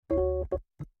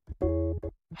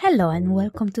Hello and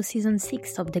welcome to Season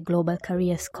 6 of the Global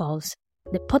Career Calls,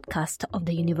 the podcast of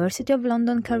the University of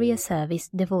London Career Service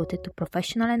devoted to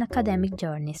professional and academic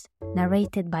journeys,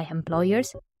 narrated by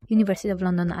employers, University of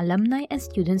London alumni and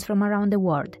students from around the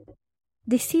world.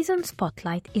 This season's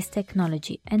spotlight is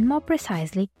technology and more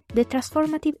precisely the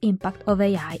transformative impact of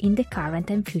AI in the current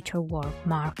and future work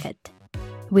market.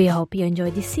 We hope you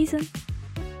enjoy this season.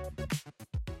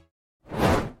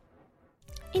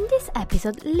 In this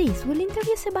episode, Liz will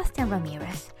interview Sebastian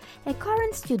Ramirez, a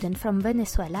current student from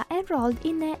Venezuela enrolled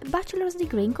in a bachelor's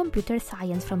degree in computer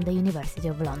science from the University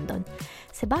of London.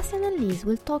 Sebastian and Liz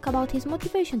will talk about his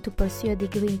motivation to pursue a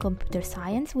degree in computer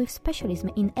science with specialism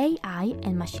in AI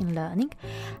and machine learning,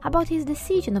 about his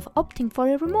decision of opting for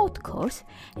a remote course,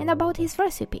 and about his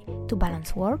recipe to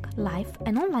balance work, life,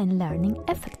 and online learning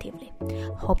effectively.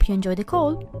 Hope you enjoy the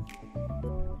call!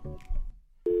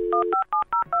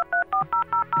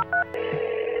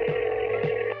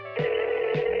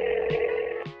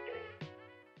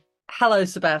 Hello,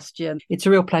 Sebastian. It's a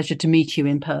real pleasure to meet you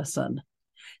in person.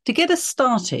 To get us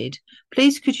started,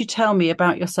 please could you tell me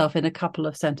about yourself in a couple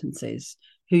of sentences?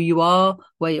 Who you are,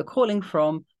 where you're calling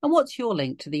from, and what's your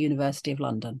link to the University of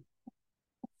London?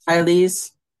 Hi,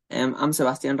 Liz. I'm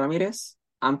Sebastian Ramirez.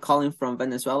 I'm calling from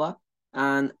Venezuela,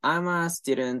 and I'm a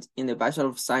student in the Bachelor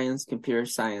of Science, Computer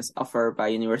Science offered by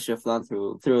University of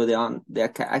London through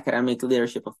the academic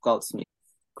leadership of Goldsmith.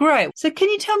 Great. So can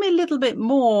you tell me a little bit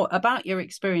more about your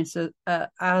experience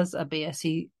as a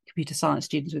BSc Computer Science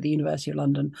student with the University of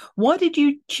London? Why did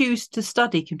you choose to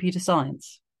study computer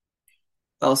science?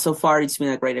 Well, so far it's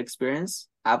been a great experience.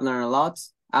 I've learned a lot.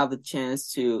 I have the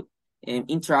chance to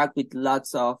interact with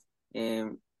lots of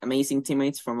amazing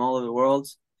teammates from all over the world.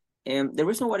 The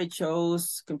reason why I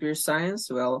chose computer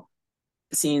science, well,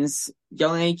 since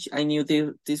young age, I knew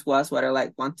this was what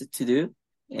I wanted to do.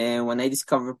 And when I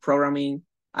discovered programming,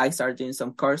 I started doing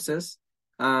some courses,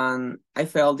 and I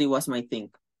felt it was my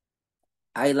thing.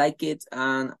 I like it,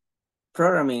 and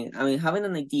programming, having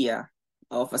an idea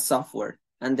of a software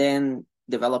and then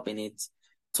developing it,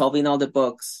 solving all the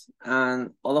bugs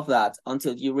and all of that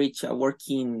until you reach a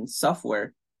working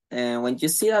software. And when you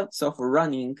see that software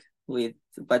running with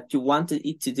what you wanted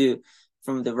it to do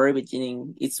from the very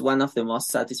beginning, it's one of the most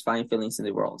satisfying feelings in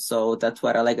the world. So that's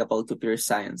what I like about computer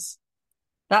science.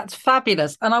 That's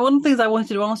fabulous. And one of the things I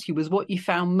wanted to ask you was what you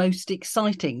found most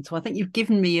exciting. So I think you've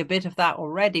given me a bit of that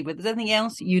already, but is there anything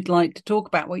else you'd like to talk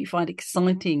about, what you find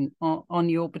exciting on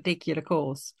your particular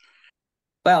course?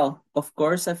 Well, of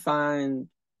course, I find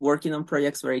working on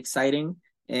projects very exciting.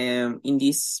 In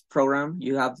this program,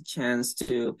 you have the chance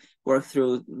to work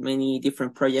through many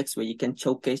different projects where you can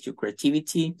showcase your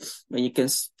creativity, where you can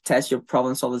test your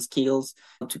problem-solving skills,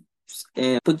 to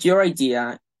put your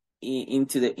idea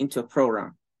into a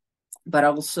program. But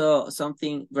also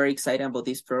something very exciting about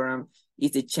this program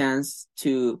is the chance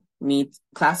to meet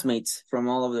classmates from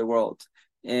all over the world.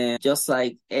 And just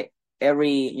like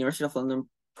every University of London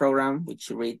program, which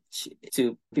reach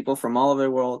to people from all over the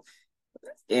world,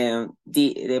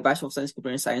 the Bachelor of Science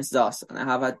Computer Science does. And I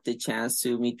have had the chance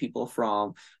to meet people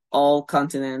from all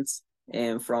continents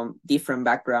and from different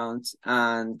backgrounds,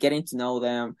 and getting to know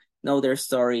them, know their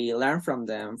story, learn from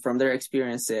them, from their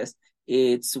experiences.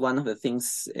 It's one of the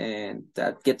things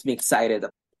that gets me excited.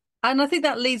 And I think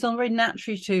that leads on very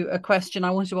naturally to a question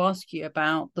I wanted to ask you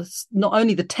about not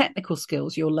only the technical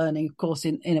skills you're learning, of course,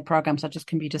 in a program such as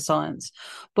computer science,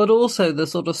 but also the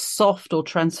sort of soft or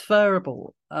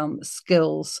transferable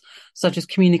skills such as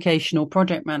communication or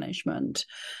project management.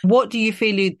 What do you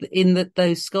feel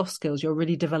those soft skills you're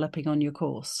really developing on your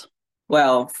course?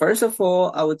 Well, first of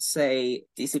all, I would say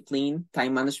discipline,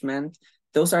 time management.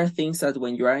 Those are things that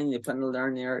when you are an independent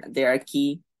learner, they are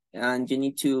key, and you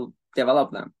need to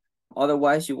develop them.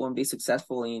 Otherwise, you won't be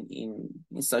successful in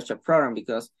such a program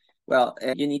because, well,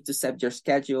 you need to set your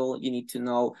schedule. You need to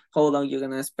know how long you're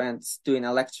going to spend doing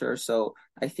a lecture. So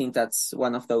I think that's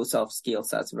one of those soft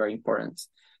skills that's very important.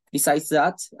 Besides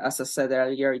that, as I said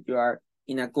earlier, you are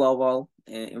in a global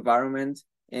environment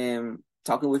and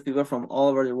talking with people from all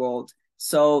over the world.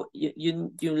 So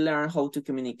you learn how to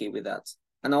communicate with that.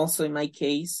 And also in my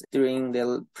case, during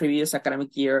the previous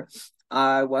academic year,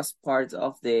 I was part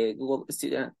of the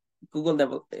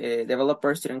Google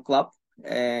Developer Student Club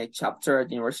chapter at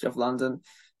the University of London.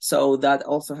 So that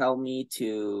also helped me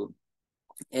to,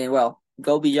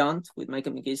 go beyond with my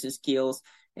communication skills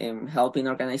and helping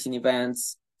organizing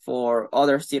events for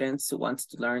other students who want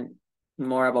to learn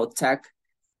more about tech.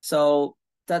 So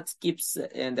that keeps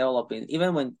developing.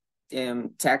 Even when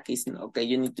tech is okay,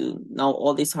 you need to know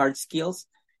all these hard skills.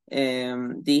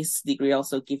 This degree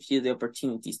also gives you the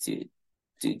opportunities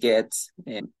to get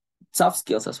soft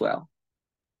skills as well.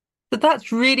 But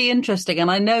that's really interesting. And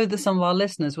I know that some of our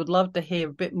listeners would love to hear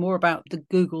a bit more about the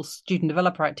Google Student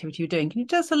Developer activity you're doing. Can you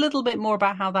tell us a little bit more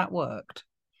about how that worked?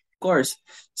 Of course.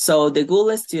 So the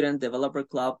Google Student Developer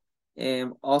Club,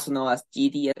 also known as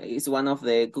GD, is one of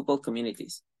the Google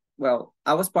communities. Well,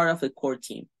 I was part of the core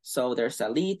team. So there's a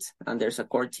lead and there's a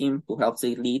core team who helps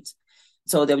the lead.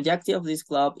 So the objective of this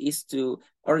club is to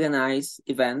organize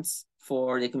events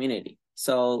for the community.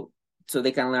 So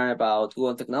they can learn about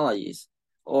Google technologies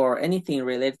or anything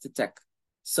related to tech.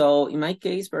 So in my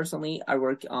case, personally, I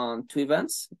work on 2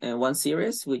 events and 1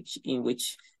 series, in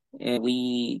which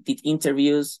we did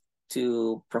interviews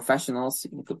to professionals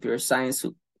in computer science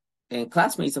and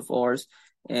classmates of ours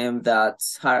that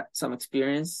had some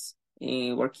experience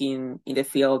in working in the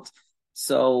field.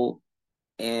 So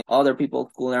other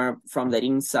people could learn from their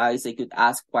insights. They could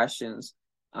ask questions,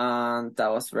 and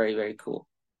that was very, very cool.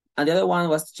 And the other one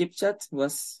was Chip Chat,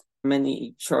 was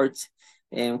many short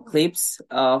clips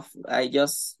of I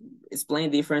just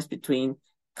explained the difference between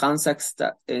concepts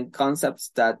that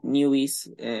newbies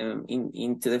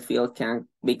into the field can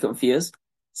be confused.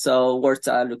 So words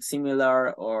that look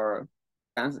similar or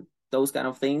those kind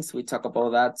of things, we talk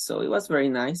about that. So it was very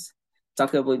nice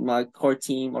talking with my core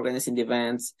team, organizing the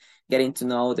events, getting to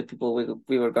know the people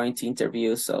we were going to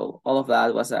interview. So all of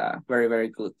that was a very, very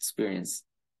good experience.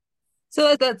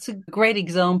 So that's a great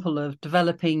example of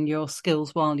developing your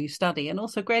skills while you study, and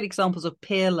also great examples of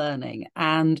peer learning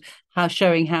and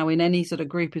showing how in any sort of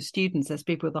group of students, there's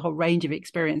people with a whole range of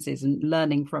experiences and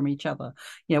learning from each other.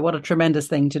 What a tremendous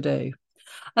thing to do.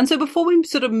 And so before we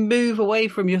sort of move away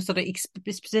from your sort of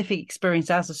specific experience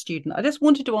as a student, I just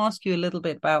wanted to ask you a little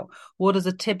bit about what does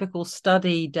a typical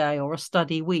study day or a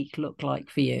study week look like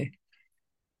for you?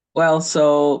 Well,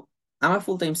 so I'm a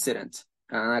full-time student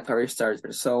and a career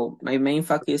starter. So my main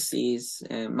focus is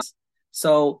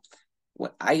so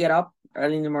when I get up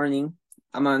early in the morning.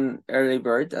 I'm an early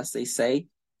bird, as they say.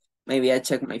 Maybe I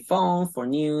check my phone for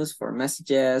news, for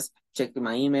messages, check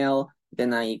my email,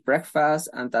 then I eat breakfast,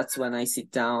 and that's when I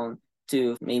sit down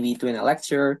to maybe doing a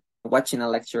lecture, watching a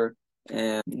lecture,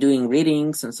 doing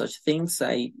readings and such things.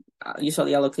 I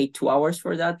usually allocate 2 hours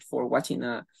for that, for watching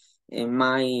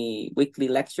my weekly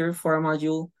lecture for a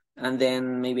module. And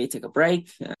then maybe I take a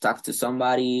break, talk to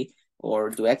somebody, or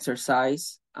do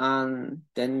exercise. And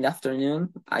then in the afternoon,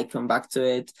 I come back to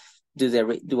it, do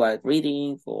a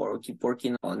reading, or keep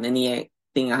working on anything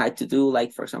I had to do.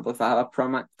 Like, for example, if I have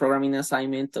a programming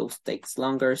assignment, those takes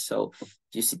longer. So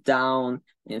you sit down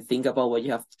and think about what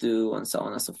you have to do, and so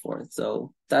on and so forth.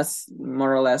 So that's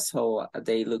more or less how a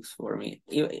day looks for me.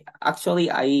 Actually,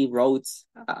 I wrote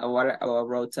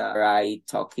where I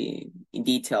talk in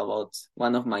detail about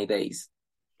one of my days.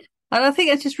 And I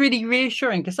think it's just really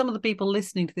reassuring, because some of the people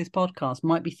listening to this podcast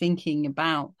might be thinking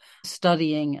about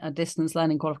studying a distance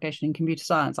learning qualification in computer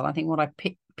science. And I think what I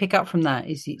pick up from that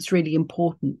is it's really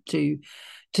important to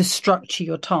structure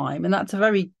your time. And that's a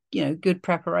very good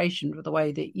preparation for the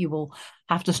way that you will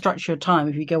have to structure your time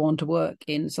if you go on to work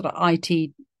in sort of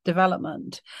IT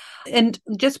development. And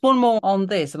just one more on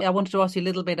this. I wanted to ask you a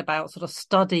little bit about sort of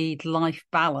studied life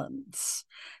balance.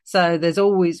 So there's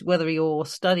always, whether you're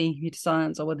studying computer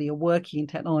science or whether you're working in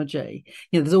technology,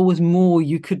 there's always more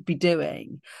you could be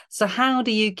doing. So how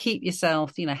do you keep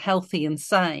yourself, healthy and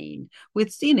sane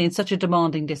with, in such a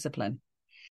demanding discipline?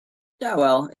 Yeah,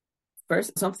 well,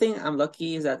 first, something I'm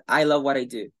lucky is that I love what I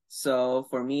do. So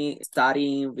for me,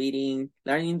 studying, reading,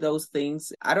 learning those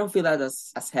things, I don't feel that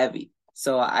as heavy.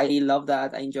 So I love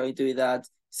that. I enjoy doing that.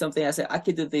 Something I say, I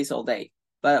could do this all day.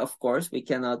 But of course, we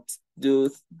cannot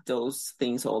do those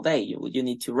things all day. You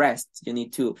need to rest. You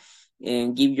need to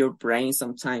give your brain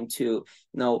some time to,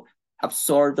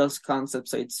 absorb those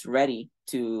concepts so it's ready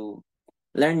to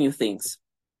learn new things.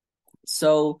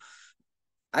 So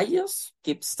I just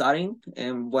keep studying,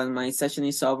 and when my session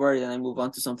is over, then I move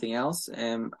on to something else.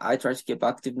 I try to keep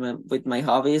active with my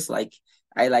hobbies. Like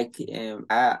I like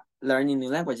learning new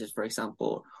languages, for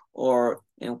example, or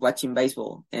watching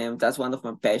baseball, and that's one of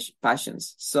my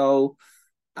passions. So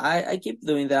I keep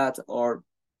doing that. Or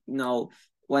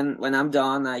when I'm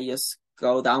done, I just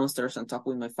go downstairs and talk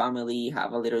with my family,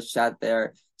 have a little chat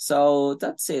there. So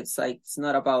that's it. It's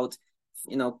not about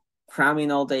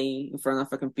cramming all day in front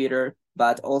of a computer,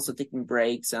 but also taking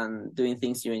breaks and doing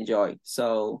things you enjoy.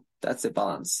 So that's the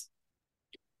balance.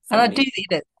 And I do think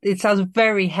that it sounds a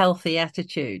very healthy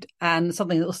attitude, and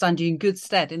something that will stand you in good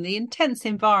stead in the intense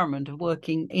environment of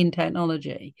working in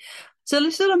technology. So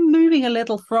let's sort of moving a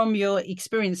little from your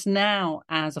experience now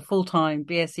as a full-time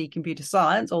BSc Computer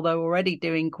Science, although already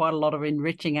doing quite a lot of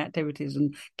enriching activities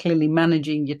and clearly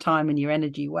managing your time and your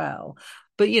energy well.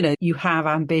 but you have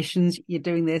ambitions, you're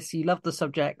doing this, you love the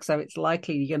subject, so it's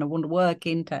likely you're going to want to work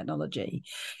in technology.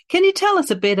 Can you tell us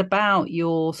a bit about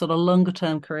your sort of longer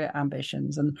term career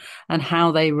ambitions and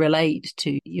how they relate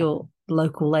to your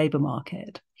local labor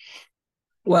market?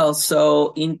 Well,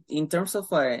 so in terms of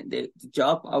the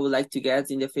job I would like to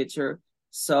get in the future,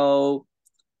 so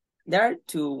there are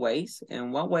two ways,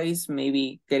 and one way is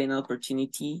maybe getting an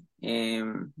opportunity, maybe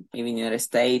in the United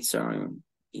States or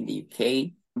in the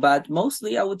UK. But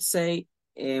mostly, I would say,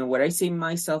 where I see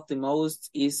myself the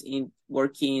most is in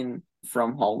working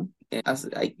from home, as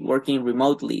like working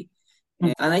remotely,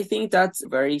 and I think that's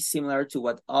very similar to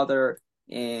what other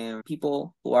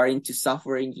people who are into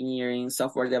software engineering,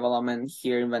 software development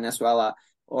here in Venezuela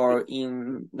or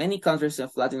in many countries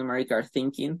of Latin America are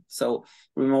thinking. So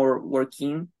remote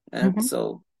working. And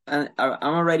so and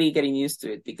I'm already getting used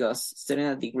to it because studying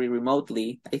a degree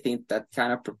remotely, I think that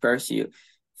kind of prepares you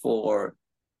for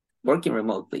working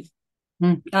remotely.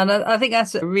 And I think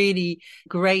that's a really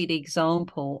great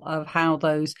example of how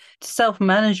those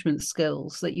self-management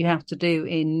skills that you have to do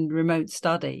in remote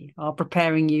study are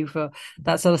preparing you for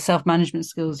that sort of self-management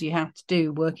skills you have to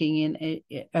do working in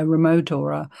a remote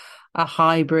or a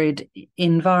hybrid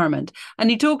environment.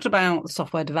 And you talked about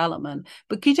software development,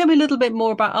 but can you tell me a little bit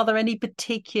more about, are there any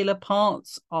particular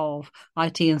parts of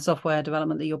IT and software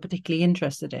development that you're particularly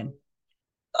interested in?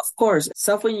 Of course,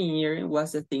 software engineering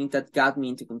was the thing that got me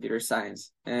into computer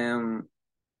science. That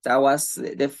was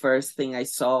the first thing I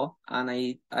saw,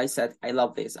 and I said, I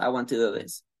love this. I want to do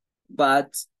this.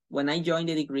 But when I joined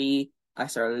the degree, I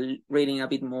started reading a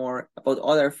bit more about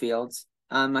other fields,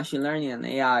 and machine learning and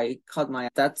AI caught my.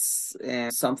 That's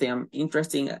something I'm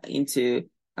interested into,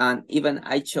 and even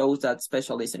I chose that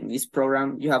specialism. In this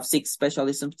program, you have 6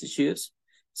 specialisms to choose.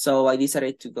 So I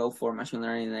decided to go for machine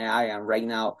learning and AI, and right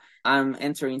now I'm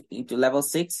entering into level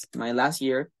 6, my last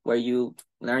year, where you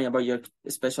learn about your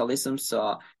specialism.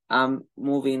 So I'm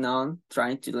moving on,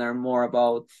 trying to learn more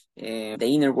about the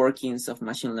inner workings of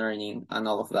machine learning and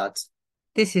all of that.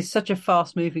 This is such a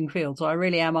fast-moving field, so I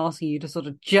really am asking you to sort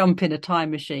of jump in a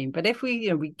time machine. But if we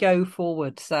go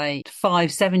forward, say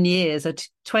 5-7 years, at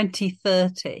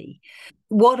 2030,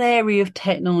 what area of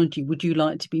technology would you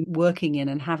like to be working in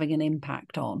and having an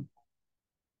impact on?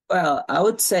 Well, I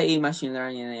would say machine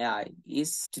learning and AI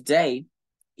is today.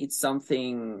 It's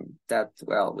something that,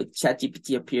 well, with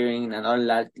ChatGPT appearing and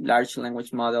other large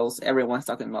language models, everyone's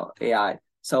talking about AI.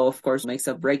 So, of course, makes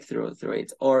a breakthrough through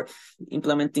it, or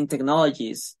implementing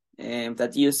technologies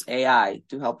that use AI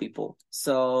to help people.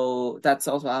 So that's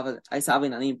also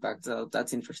having an impact. So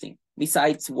that's interesting.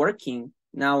 Besides working,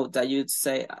 now that you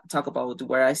talk about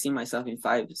where I see myself in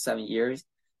 5-7 years,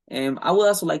 I would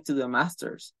also like to do a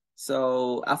master's.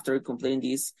 So after completing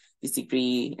this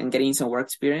degree and getting some work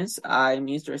experience, I'm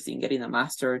interested in getting a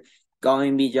master,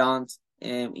 going beyond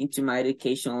into my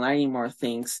education, learning more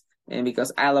things, and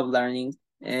because I love learning.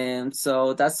 And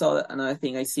so that's another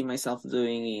thing I see myself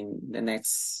doing in the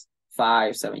next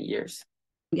 5-7 years.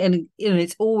 And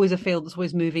it's always a field that's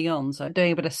always moving on. So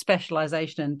doing a bit of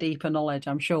specialization and deeper knowledge,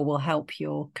 I'm sure, will help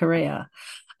your career.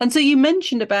 And so you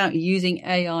mentioned about using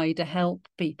AI to help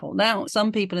people. Now,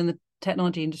 some people in the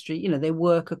technology industry, they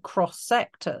work across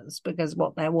sectors because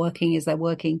what they're working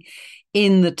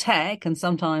in the tech, and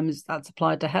sometimes that's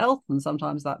applied to health and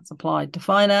sometimes that's applied to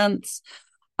finance.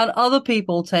 And other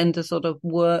people tend to sort of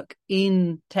work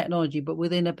in technology, but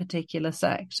within a particular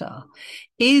sector.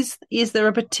 Is there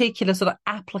a particular sort of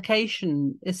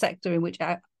application, a sector in which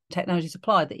technology is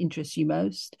applied that interests you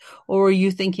most? Or are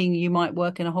you thinking you might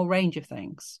work in a whole range of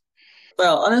things?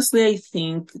 Well, honestly, I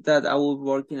think that I will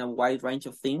work in a wide range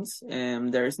of things.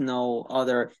 There's no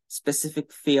other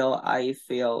specific field I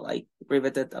feel like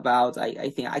riveted about.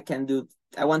 I think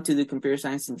I want to do computer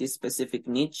science in this specific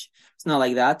niche. It's not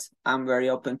like that. I'm very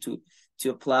open to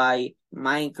apply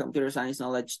my computer science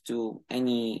knowledge to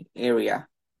any area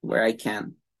where I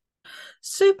can.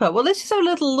 Super. Well, let's just have a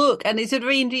little look. And it's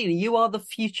very indeed, you are the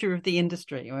future of the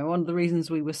industry. I mean, one of the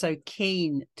reasons we were so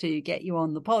keen to get you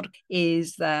on the pod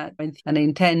is that, and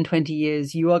in 10, 20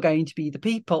 years, you are going to be the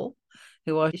people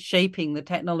who are shaping the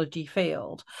technology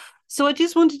field. So I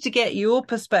just wanted to get your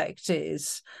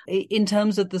perspectives in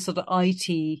terms of the sort of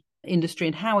IT industry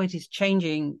and how it is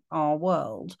changing our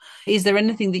world. Is there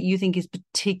anything that you think is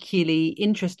particularly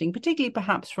interesting, particularly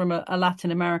perhaps from a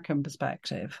Latin American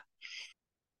perspective?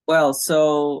 Well,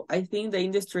 so I think the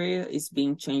industry is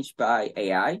being changed by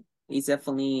AI. It's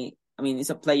definitely, it's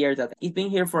a player that it's been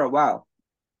here for a while.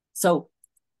 So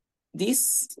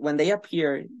when they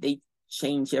appear, they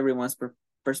change everyone's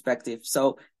perspective.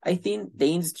 So I think the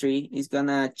industry is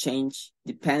gonna change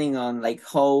depending on like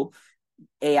how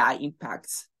AI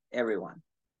impacts everyone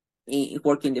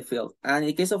working in the field. And in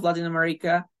the case of Latin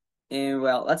America,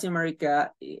 Latin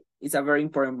America is a very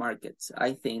important market,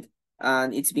 I think,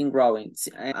 and it's been growing.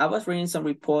 I was reading some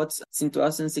reports since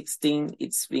 2016,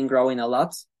 it's been growing a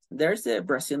lot. There's the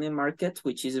Brazilian market,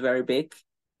 which is very big,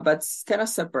 but it's kind of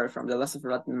separate from the rest of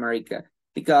Latin America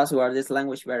because we have this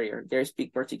language barrier. They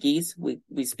speak Portuguese, we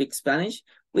speak Spanish.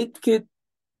 We could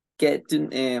get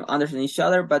to understand each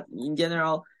other, but in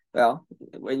general, well,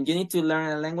 when you need to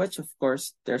learn a language, of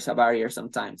course, there's a barrier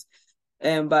sometimes.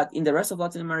 But in the rest of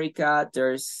Latin America,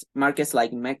 there's markets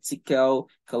like Mexico,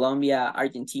 Colombia,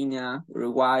 Argentina,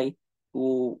 Uruguay,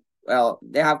 who, well,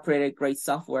 they have created great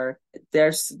software.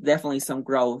 There's definitely some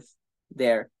growth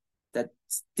there that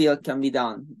still can be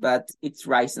done, but it's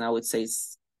rising, I would say.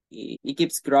 It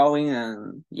keeps growing,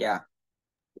 and yeah.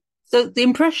 So the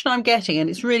impression I'm getting, and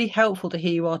it's really helpful to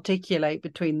hear you articulate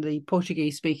between the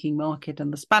Portuguese-speaking market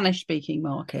and the Spanish-speaking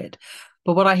market.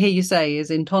 But what I hear you say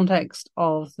is in context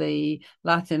of the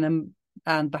Latin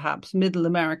and perhaps Middle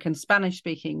American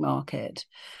Spanish-speaking market,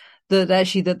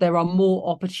 that there are more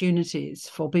opportunities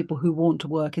for people who want to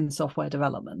work in software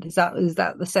development. Is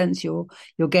that the sense you're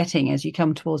getting as you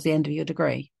come towards the end of your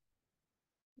degree?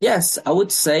 Yes, I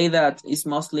would say that it's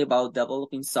mostly about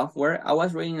developing software. I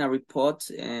was reading a report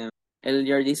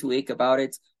earlier this week about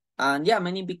it. And yeah,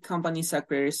 many big companies have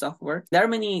created software. There are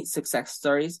many success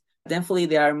stories. Definitely,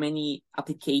 there are many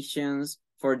applications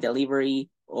for delivery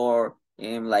or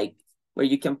like where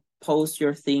you can post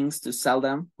your things to sell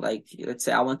them. Like, let's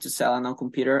say I want to sell a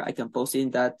computer, I can post it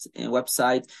in that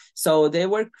website. So they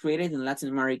were created in Latin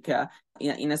America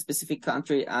in a specific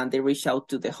country, and they reach out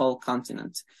to the whole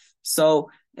continent. So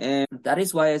that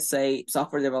is why I say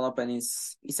software development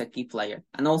is a key player.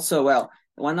 And also, well,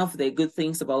 one of the good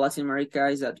things about Latin America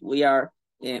is that we are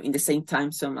in the same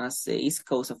time zone as the East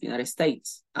Coast of the United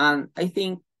States. And I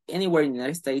think anywhere in the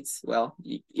United States, well,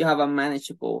 you have a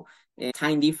manageable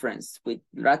time difference with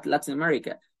Latin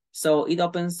America. So it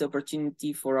opens the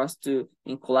opportunity for us to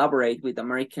collaborate with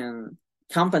American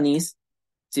companies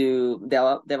to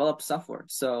develop software.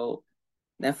 So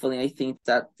definitely, I think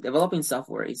that developing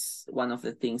software is one of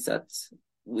the things that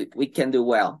we can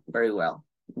do very well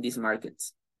in these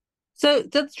markets. So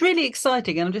that's really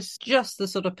exciting, and just the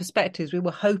sort of perspectives we were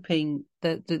hoping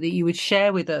that you would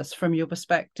share with us from your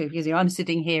perspective. Because I'm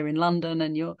sitting here in London,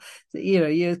 and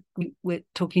we're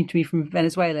talking to me from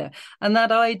Venezuela, and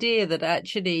that idea that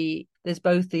actually there's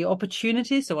both the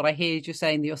opportunities. So what I hear is you're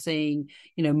saying that you're seeing,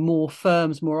 more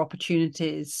firms, more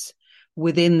opportunities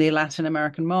within the Latin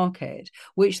American market,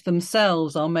 which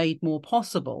themselves are made more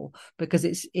possible because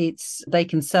they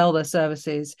can sell their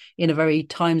services in a very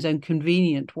time zone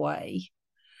convenient way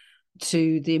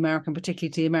to the American, particularly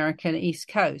to the American East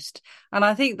Coast. And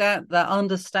I think that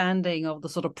understanding of the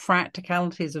sort of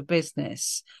practicalities of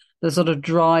business that sort of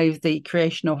drive the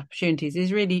creation of opportunities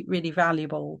is really, really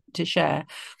valuable to share.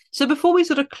 So before we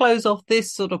sort of close off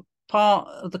this sort of part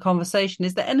of the conversation,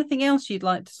 is there anything else you'd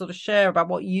like to sort of share about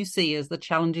what you see as the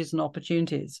challenges and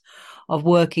opportunities of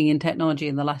working in technology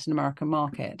in the Latin American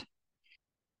market?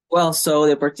 Well, so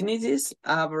the opportunities,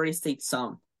 I've already stated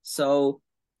some. So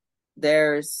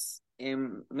there's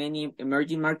many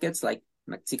emerging markets like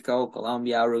Mexico,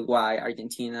 Colombia, Uruguay,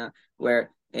 Argentina,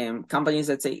 where companies,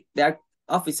 let's say, there are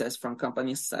offices from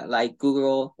companies like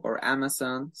Google or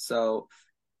Amazon. So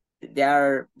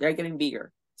they're getting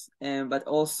bigger. But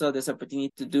also there's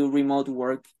opportunity to do remote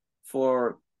work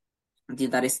for the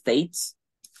United States.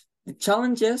 The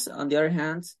challenges, on the other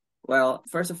hand, well,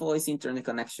 first of all, is internet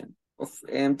connection.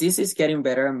 This is getting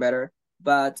better and better,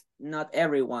 but not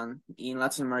everyone in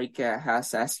Latin America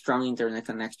has a strong internet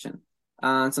connection.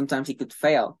 And sometimes it could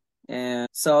fail.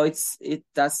 So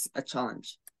that's a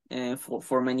challenge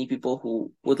for many people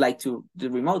who would like to do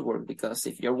remote work, because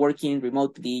if you're working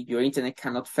remotely, your internet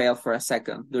cannot fail for a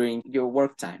second during your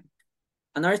work time.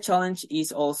 Another challenge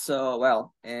is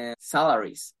also,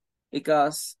 salaries,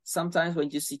 because sometimes when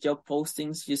you see job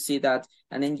postings, you see that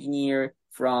an engineer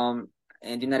from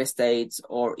the United States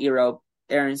or Europe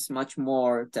earns much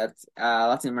more than a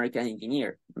Latin American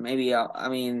engineer, maybe,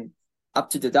 up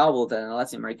to the double than a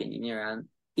Latin American engineer. And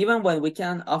even when we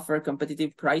can offer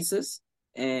competitive prices,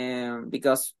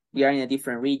 because we are in a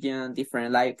different region,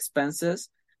 different life expenses,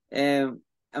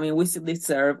 we still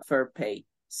deserve fair pay.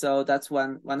 So that's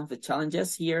one of the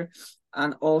challenges here.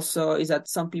 And also is that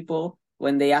some people,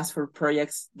 when they ask for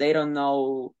projects, they don't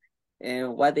know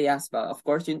what they ask about. Of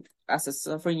course, as a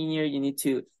software engineer, you need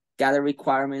to gather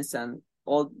requirements and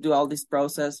do all this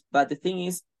process. But the thing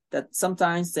is that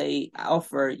sometimes they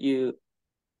offer you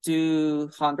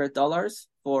 $200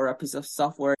 for a piece of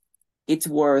software. It's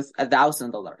worth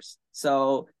 $1,000.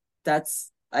 So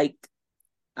that's like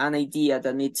an idea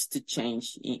that needs to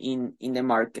change in the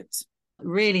market.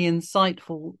 Really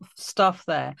insightful stuff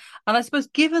there. And I suppose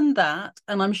given that,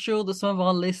 and I'm sure that some of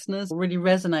our listeners really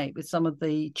resonate with some of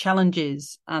the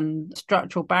challenges and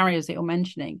structural barriers that you're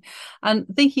mentioning, and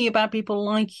thinking about people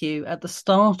like you at the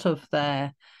start of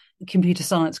their computer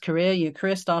science career, your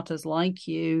career starters like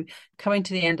you coming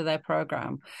to the end of their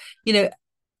program,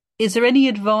 is there any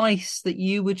advice that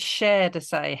you would share to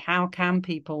say, how can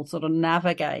people sort of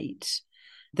navigate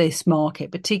this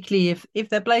market, particularly if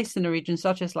they're based in a region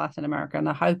such as Latin America and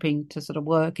are hoping to sort of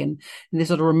work in this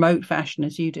sort of remote fashion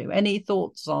as you do? Any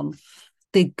thoughts on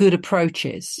the good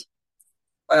approaches?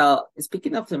 Well,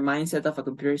 speaking of the mindset of a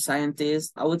computer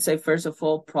scientist, I would say, first of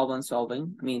all, problem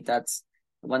solving. I mean, that's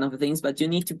one of the things, but you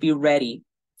need to be ready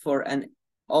for an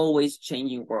always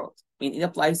changing world. I mean, it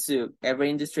applies to every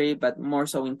industry, but more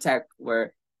so in tech,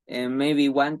 where maybe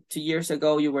 2 years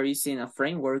ago you were using a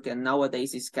framework and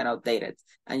nowadays it's kind of outdated,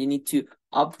 and you need to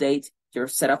update your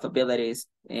set of abilities,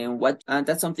 and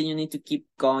that's something you need to keep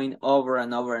going over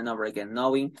and over and over again,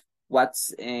 knowing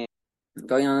what's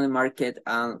going on in the market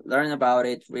and learn about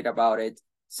it, read about it.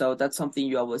 So that's something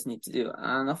you always need to do.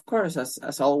 And of course,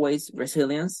 as always,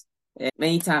 resilience.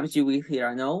 Many times you will hear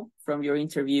a no from your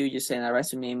interview. You send a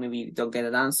resume, maybe you don't get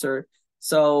an answer.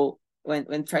 So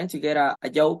when trying to get a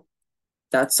job,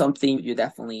 that's something you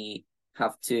definitely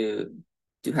have to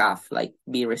have, like,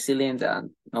 be resilient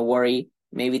and not worry.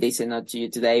 Maybe they say no to you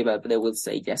today, but they will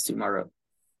say yes tomorrow.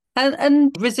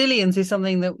 And resilience is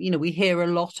something that, we hear a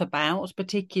lot about,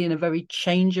 particularly in a very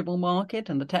changeable market.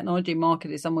 And the technology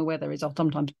market is somewhere where there is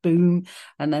sometimes boom,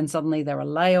 and then suddenly there are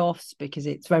layoffs because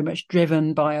it's very much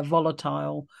driven by a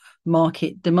volatile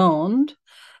market demand.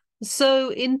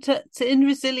 So in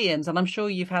resilience, and I'm sure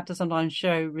you've had to sometimes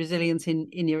show resilience in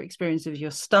your experience of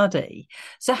your study.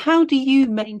 So how do you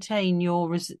maintain your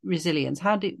resilience?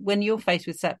 When you're faced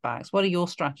with setbacks, what are your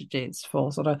strategies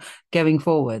for sort of going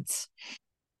forwards?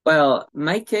 Well, in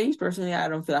my case, personally, I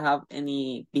don't feel I have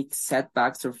any big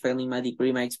setbacks or failing my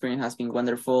degree. My experience has been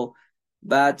wonderful.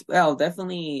 But, well,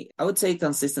 definitely, I would say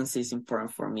consistency is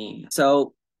important for me.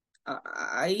 So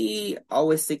I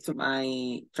always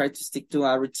try to stick to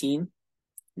a routine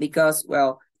because,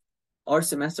 well, our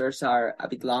semesters are a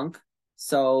bit long.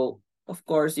 So, of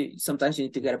course, sometimes you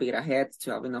need to get a bit ahead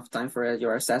to have enough time for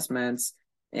your assessments,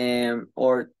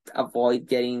 or avoid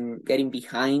getting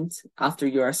behind after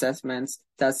your assessments.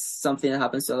 That's something that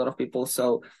happens to a lot of people.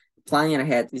 So planning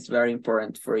ahead is very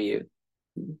important for you.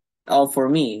 For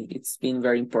me, it's been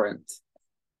very important.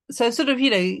 So sort of,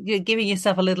 you're giving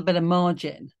yourself a little bit of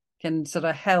margin can sort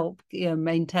of help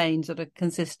maintain sort of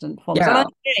consistent performance. Yeah. And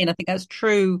again, I think that's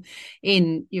true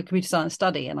in your computer science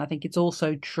study, and I think it's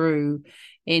also true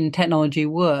in technology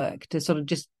work to sort of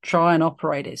just try and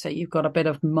operate it so you've got a bit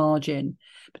of margin,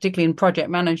 particularly in project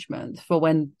management, for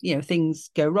when things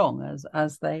go wrong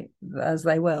as they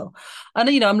will.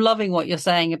 And I'm loving what you're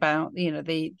saying about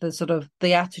the sort of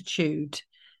the attitude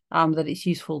that it's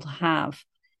useful to have.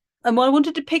 And I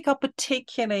wanted to pick up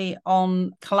particularly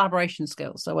on collaboration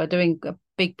skills. So we're doing a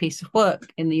big piece of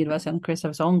work in the University on Career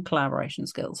Service on collaboration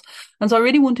skills. And so I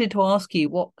really wanted to ask you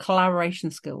what collaboration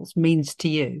skills means to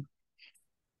you.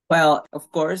 Well,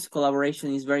 of course,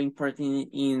 collaboration is very important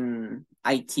in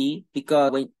IT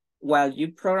because while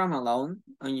you program alone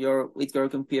with your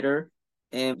computer,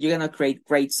 you're gonna create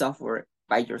great software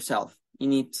by yourself. You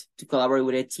need to collaborate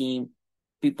with a team,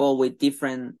 people with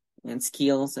different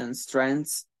skills and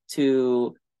strengths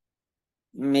to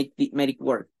make it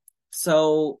work.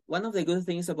 So one of the good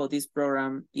things about this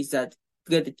program is that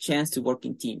you get the chance to work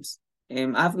in teams.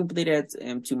 I've completed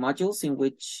 2 modules in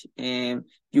which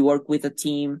you work with a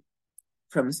team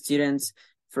from students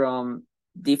from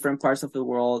different parts of the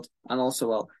world, and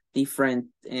also different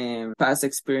past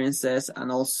experiences, and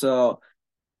also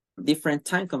different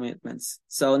time commitments.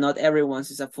 So not everyone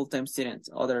is a full-time student.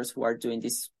 Others who are doing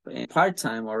this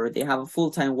part-time, or they have a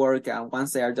full-time work, and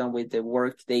once they are done with the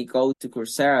work, they go to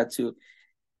Coursera to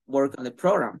work on the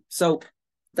program. So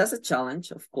that's a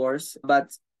challenge, of course, but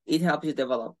it helps you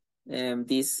develop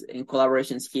these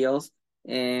collaboration skills,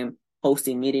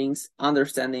 hosting meetings,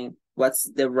 understanding what's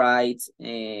the right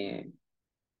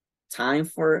time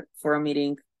for a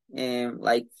meeting,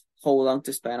 like how long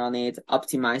to spend on it,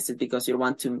 optimize it, because you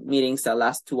want meetings that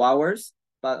last 2 hours,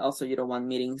 but also you don't want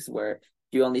meetings where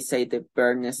you only say the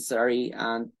bare necessary,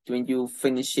 and when you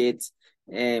finish it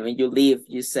and when you leave,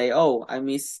 you say, oh, I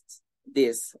missed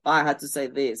this. Oh, I had to say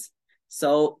this.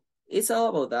 So it's all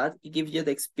about that. It gives you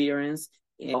the experience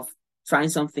of trying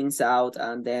some things out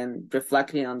and then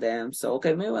reflecting on them. So,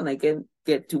 okay, maybe when I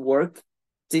get to work,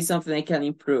 see something I can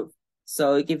improve.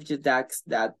 So it gives you that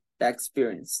that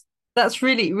experience. That's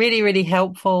really, really, really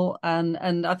helpful, and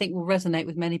I think will resonate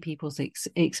with many people's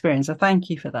experience. So thank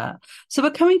you for that. So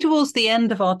we're coming towards the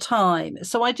end of our time.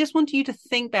 So I just want you to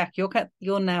think back.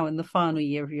 You're now in the final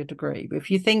year of your degree. But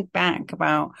if you think back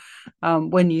about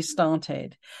when you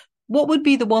started, what would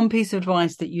be the one piece of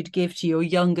advice that you'd give to your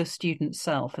younger student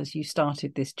self as you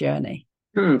started this journey?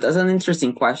 That's an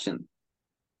interesting question.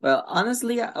 Well,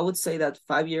 honestly, I would say that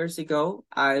 5 years ago,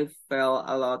 I felt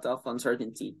a lot of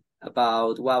uncertainty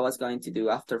about what I was going to do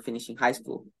after finishing high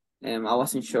school. I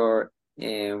wasn't sure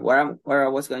where I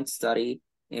was going to study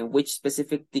and which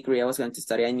specific degree I was going to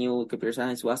study. I knew computer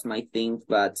science was my thing,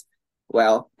 but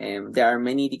well, there are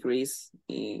many degrees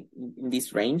in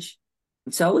this range.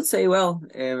 So I would say, well,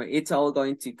 it's all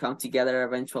going to come together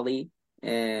eventually.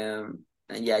 And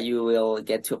yeah, you will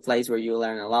get to a place where you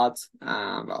learn a lot.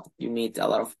 Well, you meet a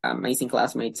lot of amazing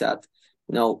classmates that,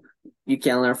 you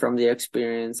can learn from their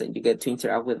experience and you get to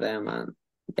interact with them. And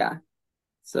yeah,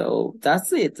 so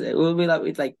that's it. It will be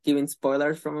like giving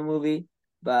spoilers from a movie,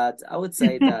 but I would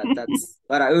say that's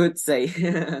what I would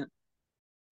say.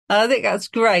 I think that's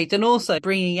great. And also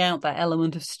bringing out that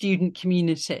element of student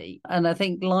community. And I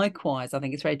think likewise, I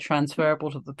think it's very transferable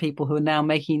to the people who are now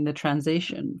making the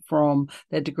transition from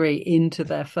their degree into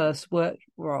their first work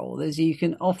role. As you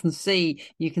can see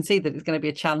that it's going to be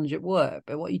a challenge at work,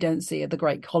 but what you don't see are the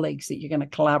great colleagues that you're going to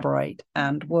collaborate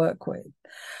and work with.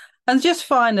 And just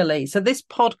finally, so this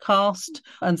podcast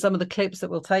and some of the clips that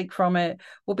we'll take from it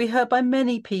will be heard by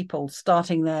many people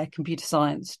starting their computer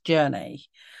science journey.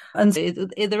 And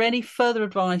is there any further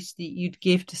advice that you'd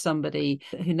give to somebody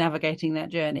who's navigating that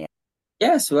journey?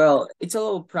 Yes, well, it's a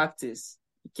little practice.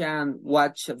 You can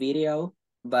watch a video,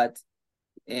 but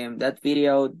that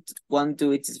video won't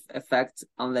do its effect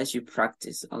unless you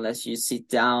practice, unless you sit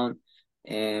down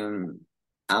and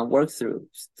work through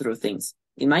things.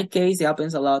 In my case, it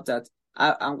happens a lot that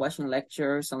I'm watching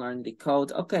lectures and learning the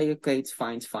code. Okay, it's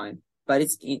fine. But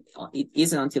it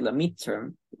isn't until the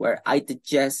midterm where I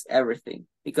digest everything.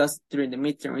 Because during the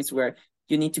midterm is where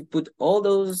you need to put all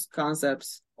those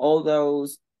concepts, all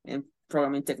those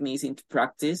programming techniques into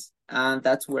practice, and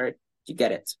that's where you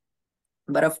get it.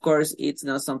 But of course, it's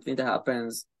not something that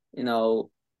happens,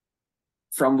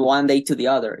 from one day to the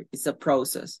other. It's a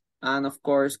process. And of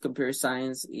course, computer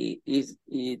science we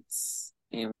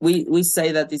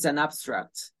say that it's an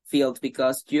abstract field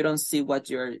because you don't see what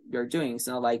you're doing. It's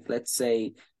not like, let's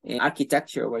say, in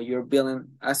architecture where you're building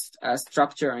a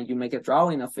structure and you make a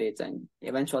drawing of it and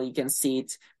eventually you can see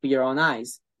it with your own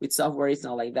eyes. With software, it's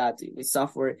not like that. With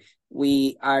software,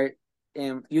 we are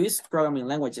use programming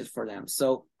languages for them.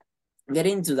 So get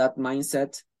into that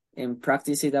mindset and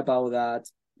practice it about that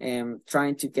and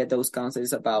trying to get those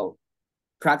concepts about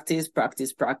practice,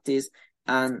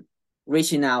 and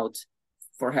reaching out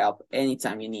for help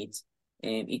anytime you need.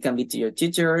 It can be to your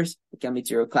teachers, it can be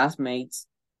to your classmates,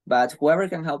 but whoever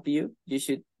can help you, you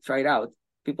should try it out.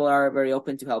 People are very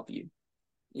open to help you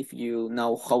if you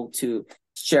know how to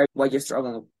share what you're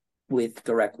struggling with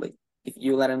correctly. If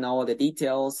you let them know all the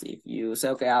details, if you say,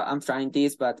 okay, I'm trying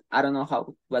this, but I don't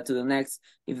know what to do next.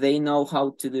 If they know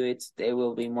how to do it, they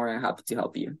will be more than happy to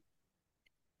help you.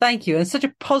 Thank you. And such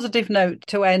a positive note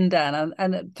to end on.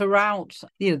 And throughout,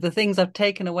 the things I've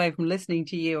taken away from listening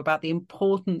to you about the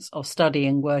importance of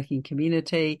studying working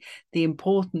community, the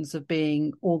importance of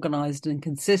being organized and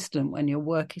consistent when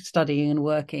you're studying and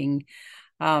working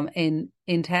in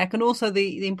tech, and also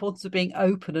the importance of being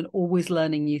open and always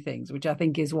learning new things, which I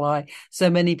think is why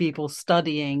so many people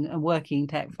studying and working in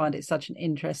tech find it such an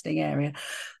interesting area.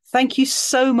 Thank you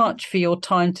so much for your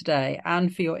time today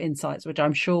and for your insights, which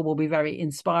I'm sure will be very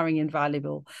inspiring and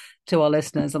valuable to our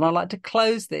listeners. And I'd like to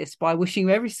close this by wishing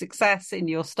you every success in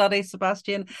your studies,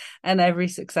 Sebastian, and every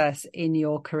success in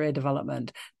your career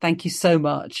development. Thank you so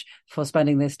much for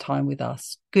spending this time with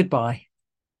us. Goodbye.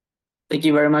 Thank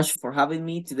you very much for having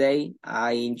me today.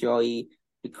 I enjoy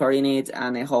recording it,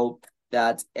 and I hope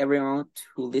that everyone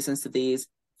who listens to this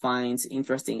finds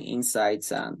interesting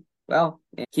insights and,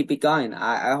 keep it going.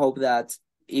 I hope that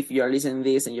if you're listening to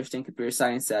this and you're studying computer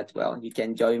science, that, you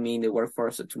can join me in the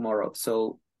workforce tomorrow.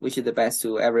 So wish you the best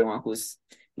to everyone who's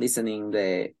listening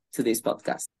to this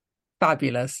podcast.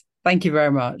 Fabulous. Thank you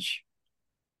very much.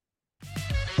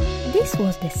 This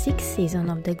was the 6th season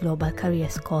of the Global Career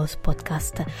Calls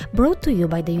podcast, brought to you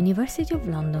by the University of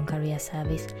London Career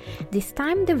Service, this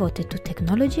time devoted to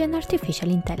technology and artificial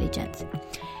intelligence.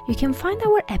 You can find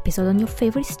our episode on your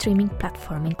favorite streaming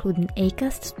platform, including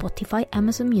Acast, Spotify,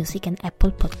 Amazon Music, and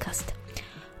Apple Podcast.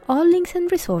 All links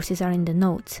and resources are in the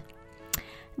notes.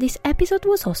 This episode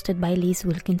was hosted by Liz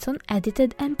Wilkinson,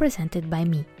 edited and presented by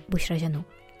me, Bushra Janu.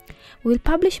 We'll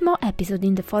publish more episodes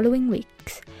in the following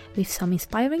weeks, with some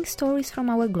inspiring stories from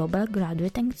our global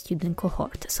graduate and student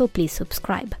cohort, so please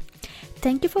subscribe.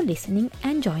 Thank you for listening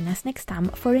and join us next time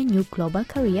for a new Global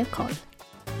Career Call.